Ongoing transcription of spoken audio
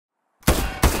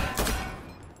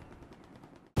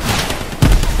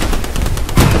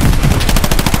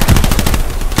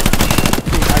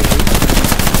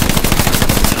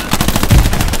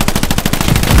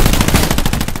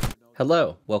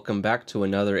Hello, welcome back to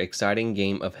another exciting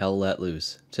game of Hell Let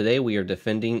Loose. Today we are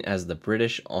defending as the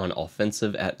British on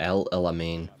offensive at El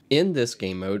Alamein. In this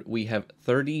game mode, we have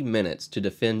 30 minutes to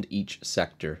defend each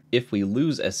sector. If we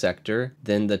lose a sector,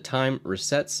 then the time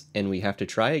resets and we have to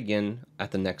try again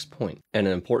at the next point. And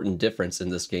an important difference in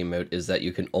this game mode is that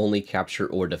you can only capture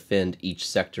or defend each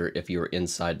sector if you are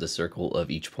inside the circle of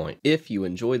each point. If you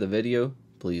enjoy the video,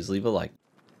 please leave a like.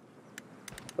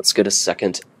 Let's get a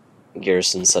second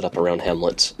garrison set up around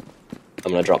Hamlet.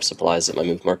 I'm gonna drop supplies at my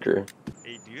move marker.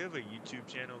 Hey, do you have a YouTube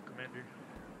channel, Commander?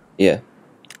 Yeah.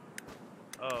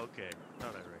 Oh, okay.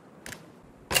 Thought I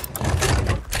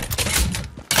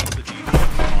recognized. So do you need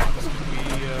bombs? Can we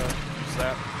use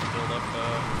that to build up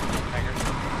hangars?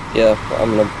 Yeah, I'm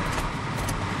gonna...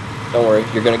 Don't worry,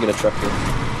 you're gonna get a truck here.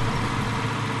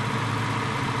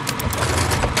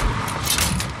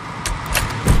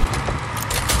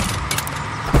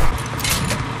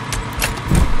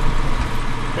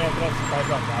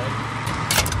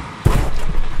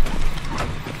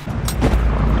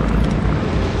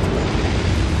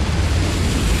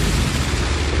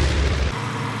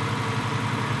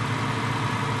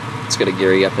 Let's get a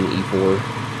Gary up in E4.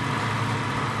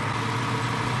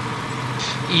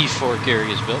 E4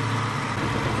 Gary is built.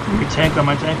 A tank on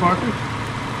my tank marker?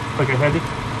 Like a heavy?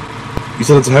 You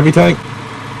said it's a heavy tank?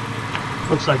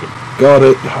 Looks like it. Got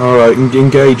it. Alright,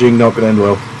 engaging, not gonna end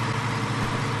well.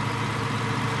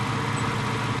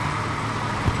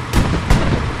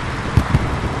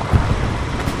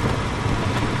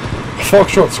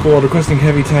 Foxtrot squad requesting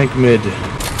heavy tank mid.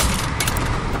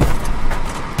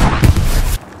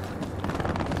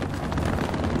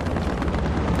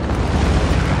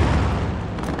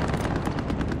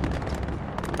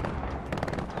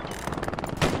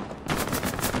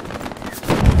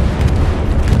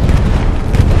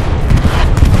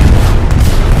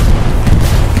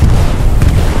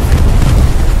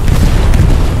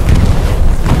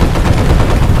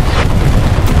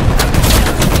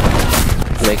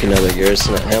 Make another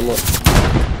garrison at Hamlet.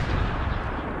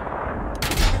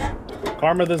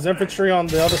 Karma, there's infantry on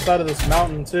the other side of this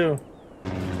mountain too.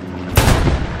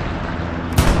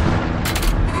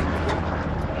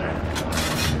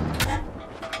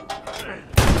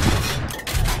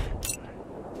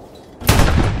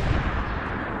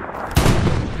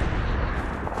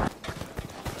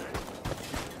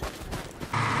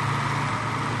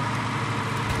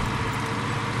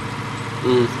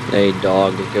 Hey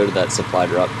dog, go to that supply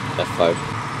drop, F5. On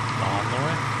the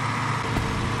way.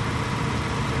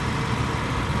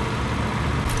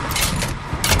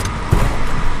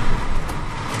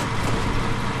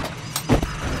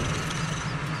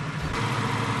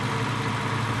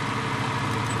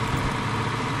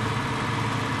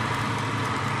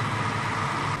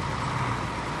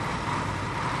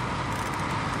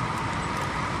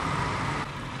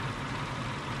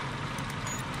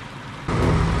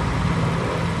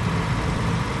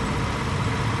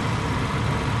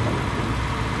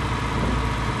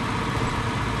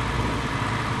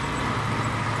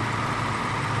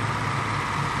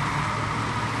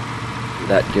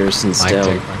 That garrison's down.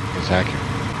 Is accurate.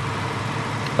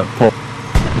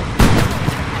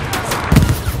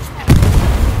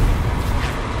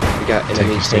 We got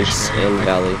enemy tanks in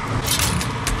valley.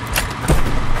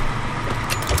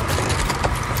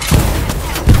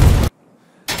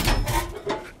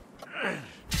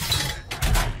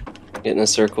 Get in a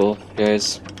circle,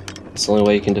 guys. It's the only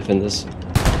way you can defend this.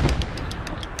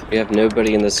 We have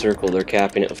nobody in the circle. They're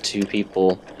capping it with 2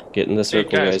 people. Get in the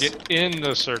circle, hey guys. Get in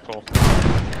the circle.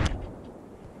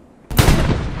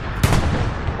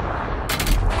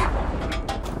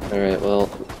 Alright, well,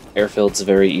 airfield's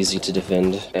very easy to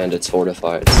defend, and it's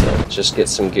fortified, so just get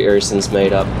some garrisons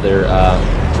made up. They're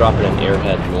dropping an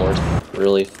airhead north,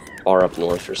 really far up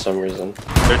north for some reason.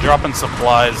 They're dropping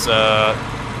supplies,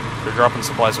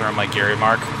 around my Gary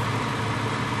mark.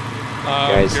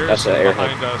 Guys, that's an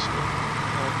airhead. Us.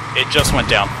 It just went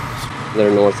down.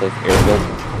 They're north of airfield.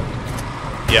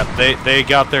 Yep, they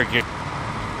got their gear.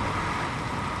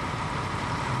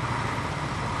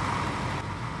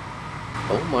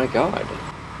 Oh my god.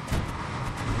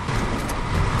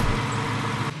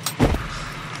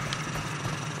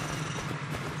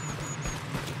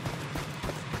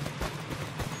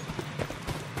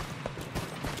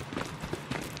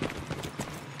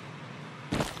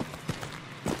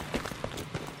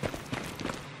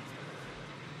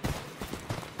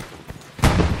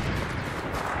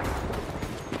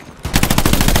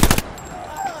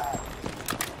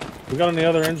 We got any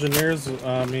other engineers?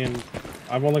 I mean,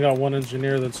 I've only got one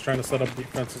engineer that's trying to set up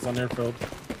defenses on airfield.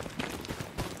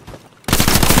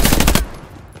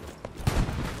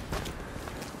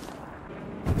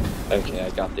 Okay, I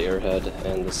got the airhead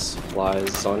and the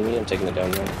supplies on me. I'm taking it down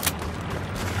now.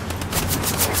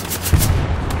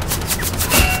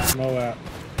 Moab.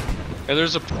 Hey,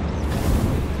 there's a...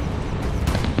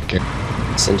 Okay.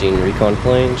 Sending recon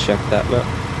plane, check that map.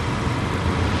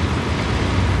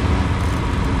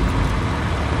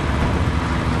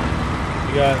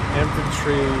 You got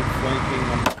infantry flanking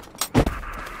them.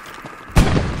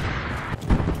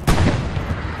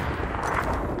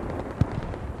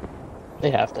 They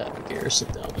have to have a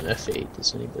garrison down in F8.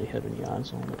 Does anybody have any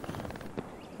eyes on it?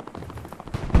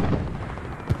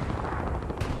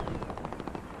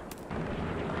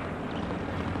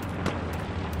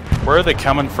 Where are they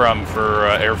coming from for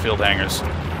airfield hangars?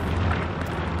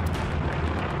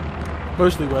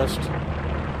 Mostly west.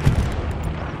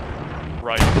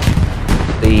 Right.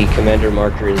 The commander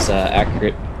marker is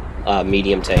accurate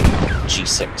medium tank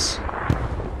G6.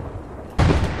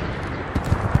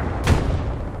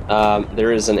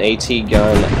 There is an AT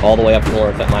gun all the way up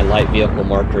north at my light vehicle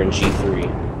marker in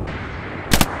G3.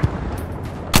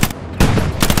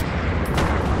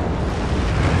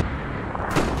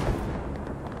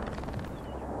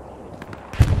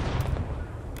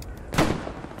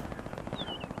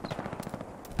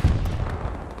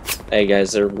 Hey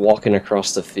guys, they're walking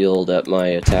across the field at my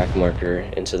attack marker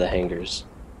into the hangars.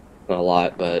 Not a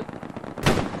lot, but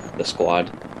the squad.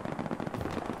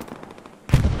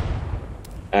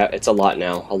 It's a lot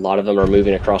now. A lot of them are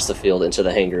moving across the field into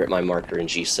the hangar at my marker in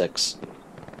G6.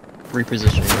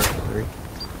 Repositioning artillery.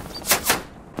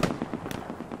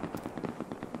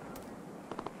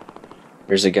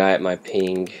 There's a guy at my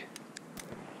ping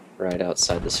right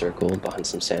outside the circle behind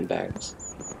some sandbags.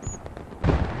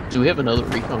 Do we have another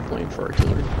recon plane for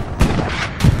artillery?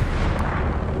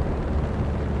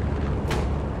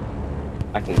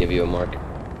 I can give you a mark.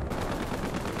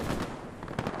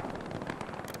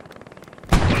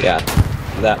 Yeah,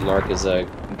 that mark is a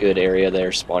good area.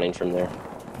 They're spawning from there.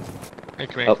 Hey,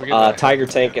 Command, can we get that? Tiger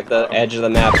tank at the edge of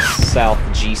the map, south,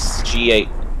 G8.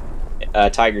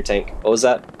 Tiger tank. What was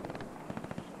that?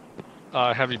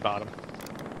 Heavy bottom.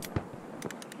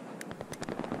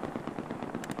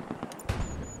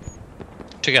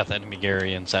 Check out the enemy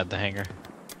Gary inside the hangar.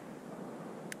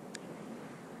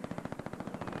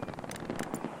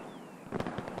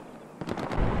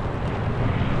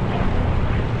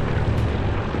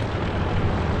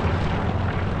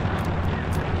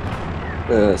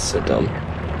 That's so dumb.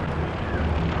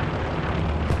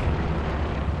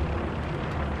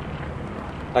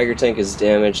 Tiger tank is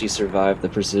damaged. He survived the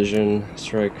precision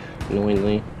strike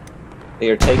annoyingly. They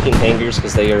are taking hangars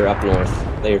because they are up north.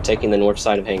 They are taking the north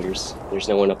side of hangars. There's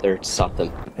no one up there to stop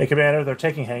them. Hey, Commander, they're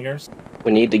taking hangars.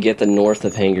 We need to get the north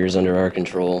of hangars under our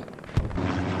control.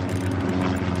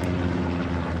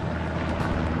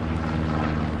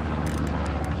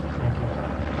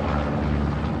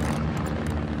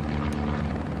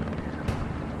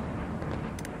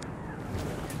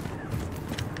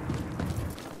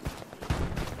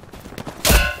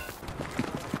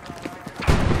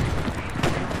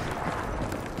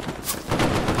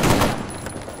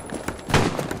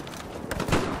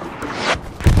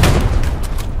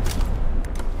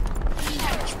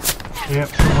 Yep,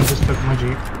 someone just took my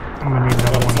Jeep. I'm gonna need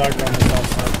another one. Attack on the south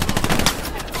side.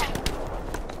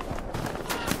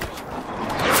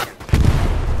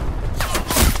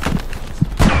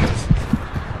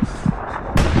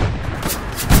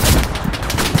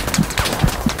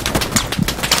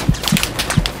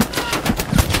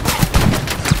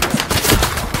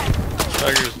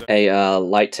 Tiger's down. Hey,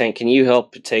 light tank, can you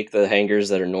help take the hangars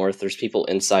that are north? There's people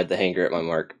inside the hangar at my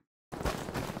mark.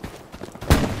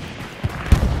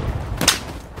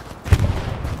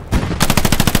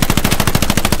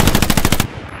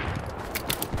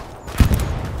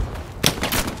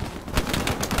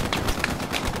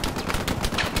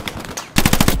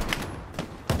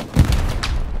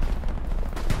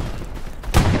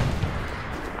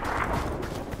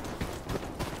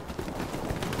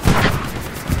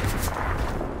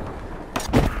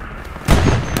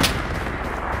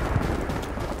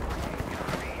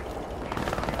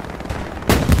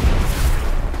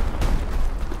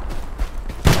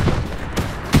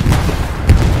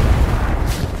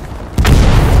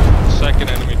 Second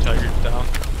enemy Tiger's down.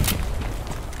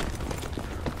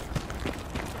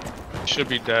 Should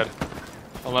be dead.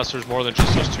 Unless there's more than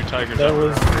just those two Tigers out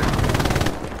there.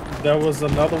 There was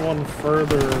another one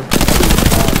further on 18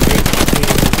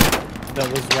 that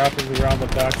was wrapping around the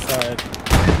backside.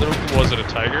 Was it a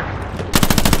Tiger?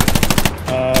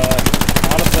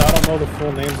 Honestly, I don't know the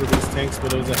full names of these tanks,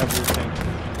 but it was a heavy tank.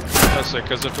 That's it,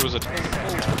 because if it was a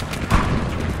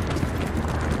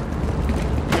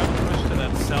Push to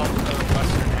that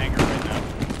southwestern hangar right now.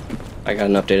 I got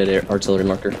an updated artillery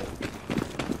marker.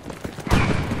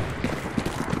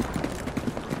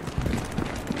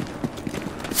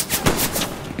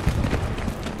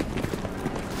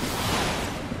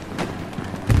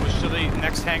 Push to the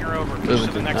next hangar over. Push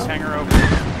to the next hangar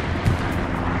over.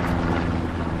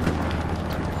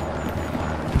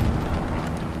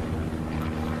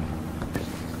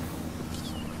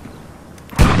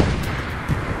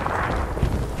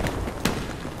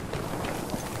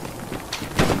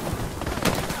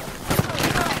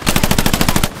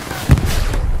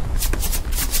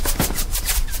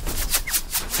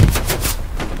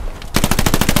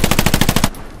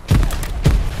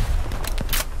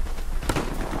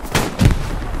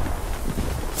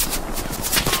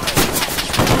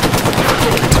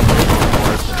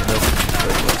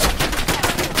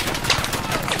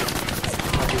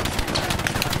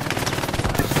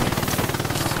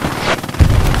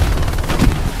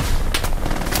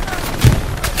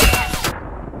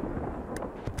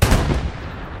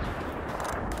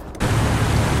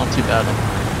 Not too bad.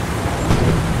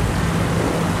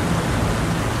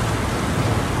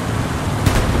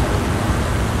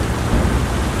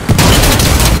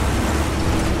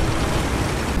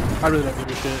 I really don't give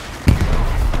a shit.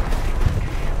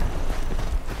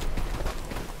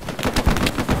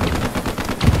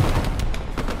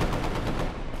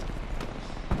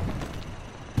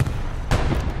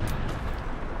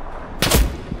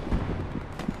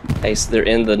 Hey, so they're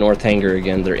in the north hangar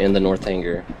again. They're in the north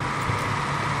hangar.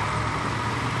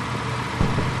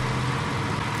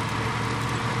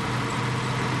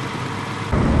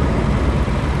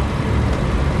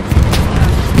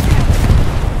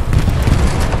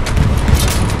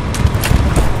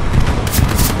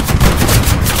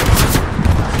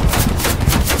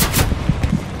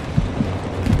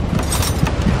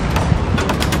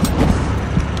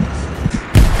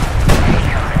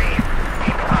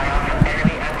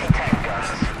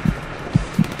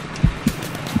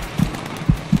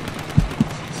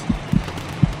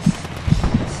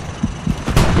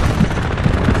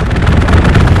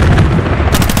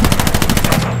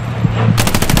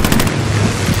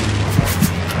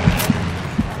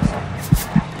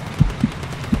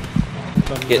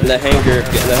 Get in the hangar,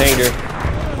 get in the hangar.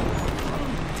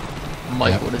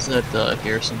 Mike, what is that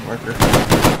garrison marker?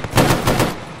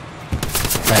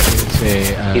 That is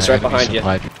a, He's right behind you.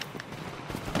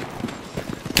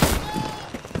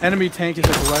 Enemy tank is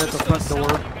like right at the front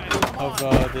door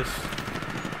of this.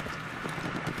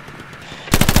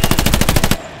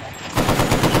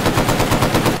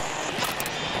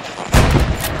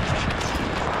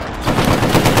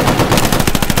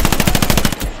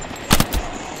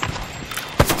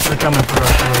 They're coming for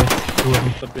us, really. Two of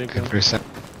them. The big And one. for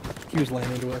He was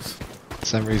laying into us.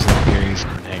 some reason, Gary's in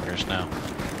hangars now.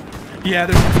 Yeah,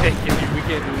 there's a tank in here. We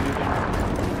can't do anything.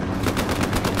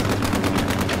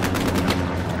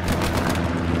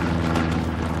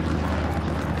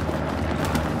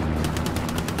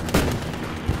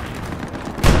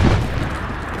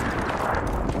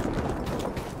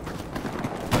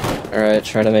 Alright,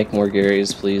 try to make more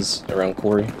Garys, please, around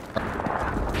Corey.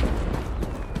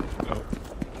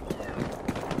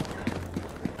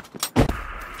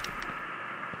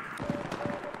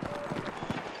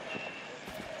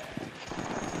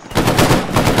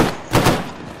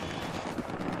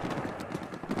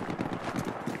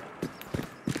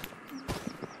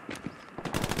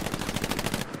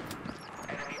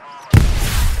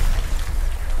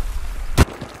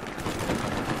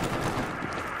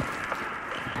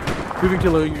 Moving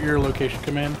to your location,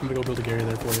 command. I'm gonna go build a Gary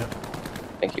there for you.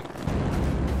 Thank you.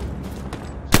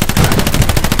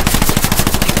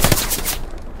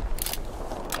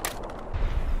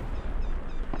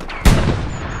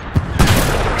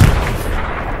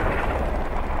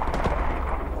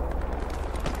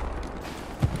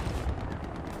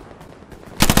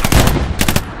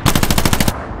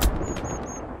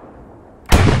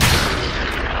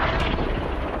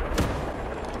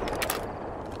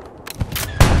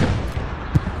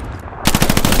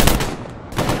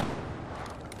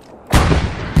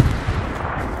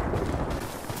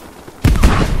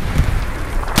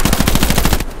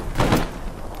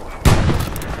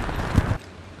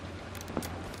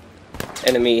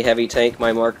 Enemy heavy tank,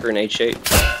 my marker in H8.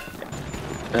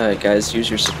 Guys, use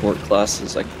your support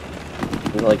classes. Like,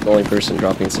 you're like the only person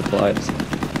dropping supplies.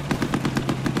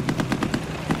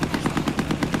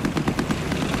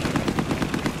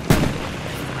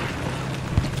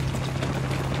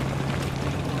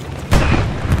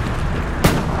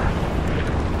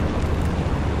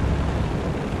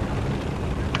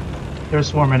 They're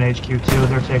swarming HQ too.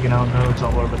 They're taking out nodes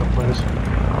all over the place.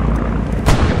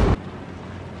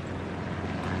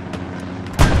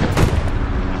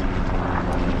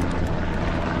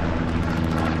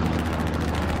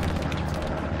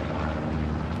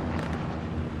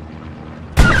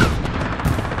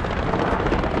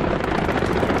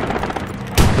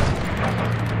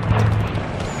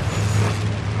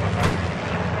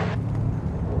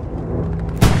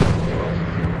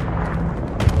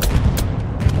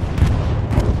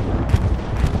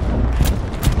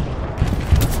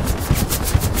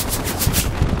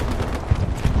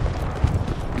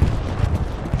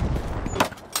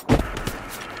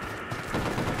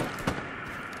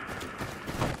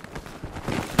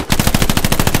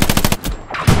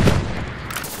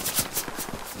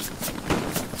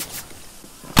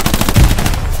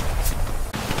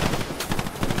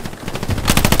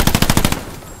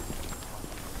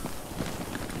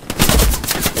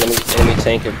 enemy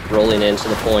tank rolling into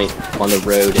the point on the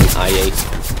road in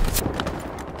I-8.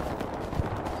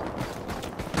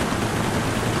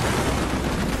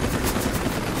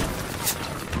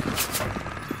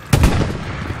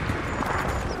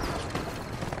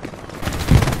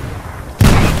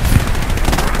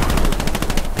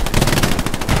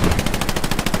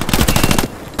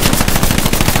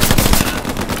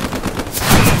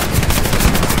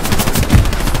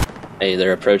 Hey,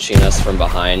 they're approaching us from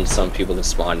behind. Some people have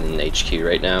spawned in HQ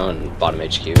right now, and bottom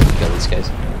HQ. Kill these guys.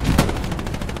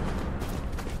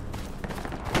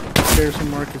 Garrison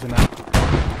mark is an out.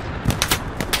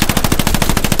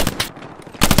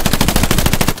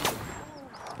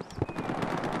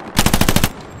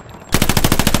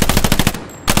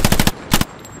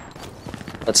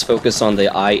 Let's focus on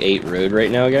the I-8 road right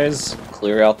now, guys.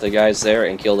 Clear out the guys there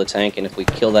and kill the tank, and if we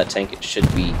kill that tank, it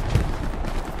should be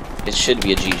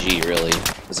a GG, really,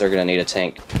 because they're going to need a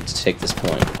tank to take this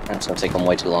point. It's going to take them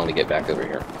way too long to get back over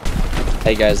here.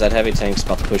 Hey guys, that heavy tank's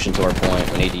about to push into our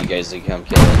point. We need you guys to come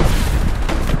kill it.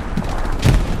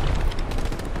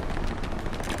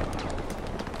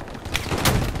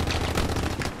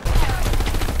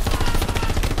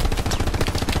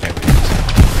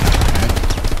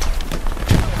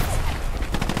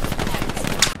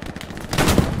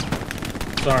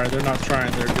 Sorry, they're not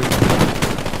trying, they're doing it.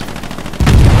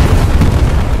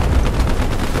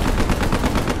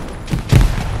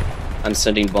 I'm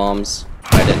sending bombs.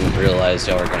 I didn't realize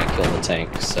y'all were gonna kill the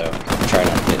tank, so I'm trying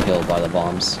not to get killed by the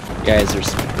bombs. Guys,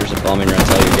 there's a bombing run.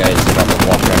 Tell you guys about to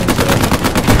walk right into it.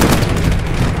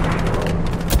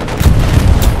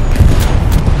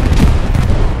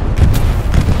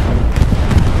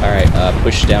 Alright,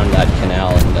 push down that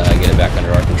canal and get it back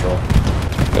under our control.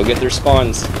 Go get their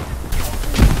spawns.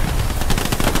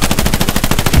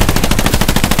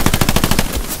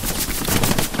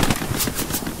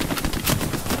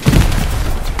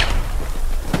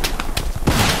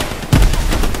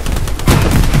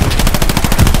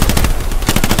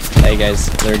 Hey guys,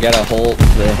 they got the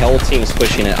whole team's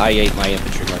pushing at I-8, my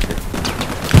infantry marker.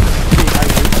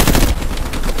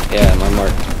 Yeah, my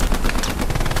mark.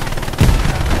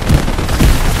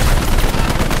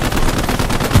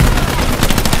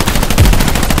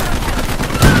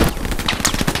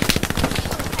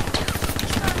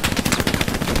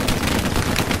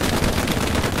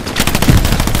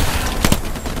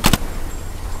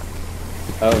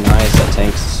 Oh nice, that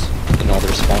tank's getting all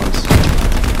their spawns.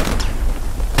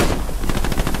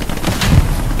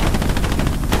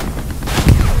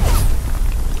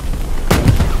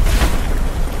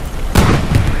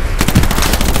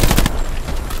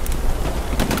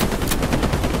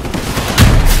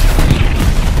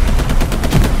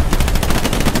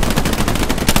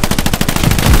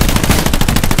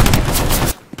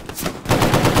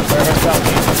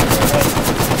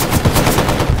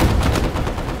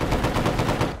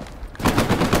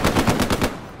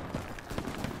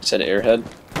 Said airhead?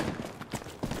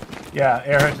 Yeah,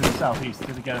 airhead to the southeast.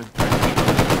 Gonna get a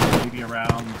maybe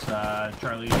around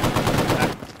Charlie.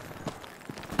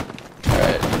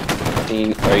 Alright.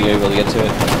 Are you able to get to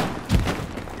it?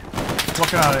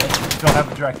 Working on it. Don't have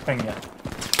a direct ping yet.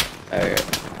 Alright.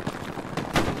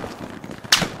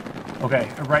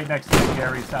 Okay, right next to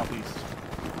Gary, southeast.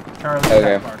 Charlie.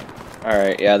 Okay.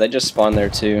 Alright, yeah, they just spawned there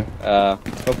too.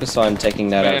 Focus on taking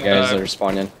that out, guys that are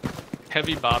spawning.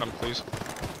 Heavy bottom, please.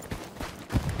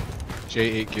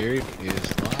 J8 Gary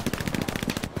is locked.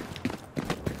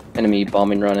 Enemy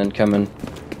bombing run incoming.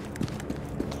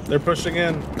 They're pushing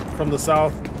in from the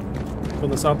south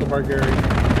of our Gary.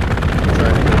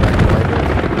 Trying to go back to library.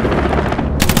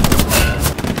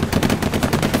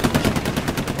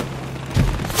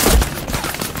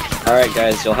 Alright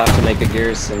guys, you'll have to make a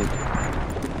garrison.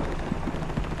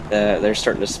 They're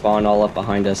starting to spawn all up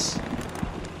behind us.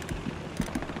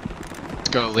 Let's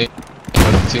go, Lee. Put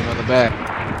the team on the back.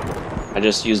 I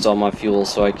just used all my fuel,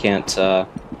 so I can't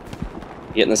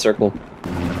get in the circle.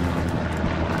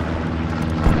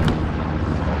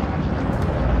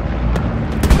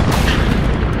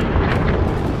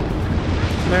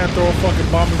 Man, throw a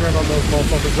fucking bombing run on those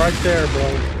motherfuckers right there, bro.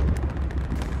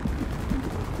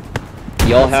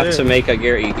 Y'all have to make a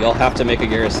Y'all have to make a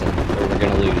garrison, or we're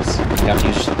gonna lose. You have to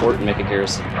use support and make a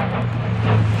garrison.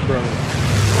 Bro.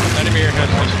 Enemy airhead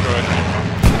destroyed.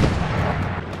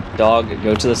 Dog,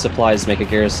 go to the supplies, make a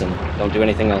garrison. Don't do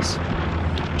anything else.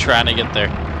 Trying to get there.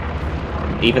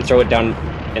 Even throw it down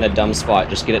in a dumb spot.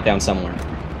 Just get it down somewhere.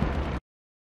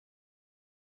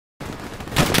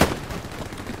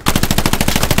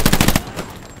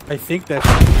 I think that's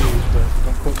used, but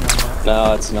don't quote me on that.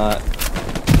 No, it's not.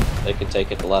 They could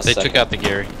take it the last second. They took out the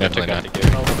Gary. Definitely not.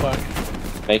 Oh fuck.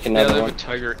 Make Yeah, another they have one. a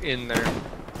tiger in there.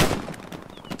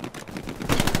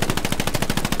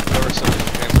 Whoever sent the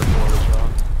Panther for was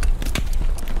wrong.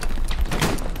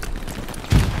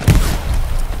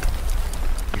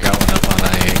 You got one up on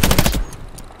IA, please.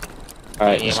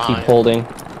 Alright, just keep holding.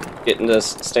 Get in this,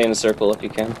 stay in the circle if you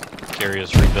can.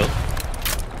 Carrier's rebuilt.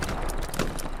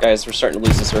 Guys, we're starting to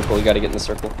lose the circle. We gotta get in the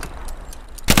circle.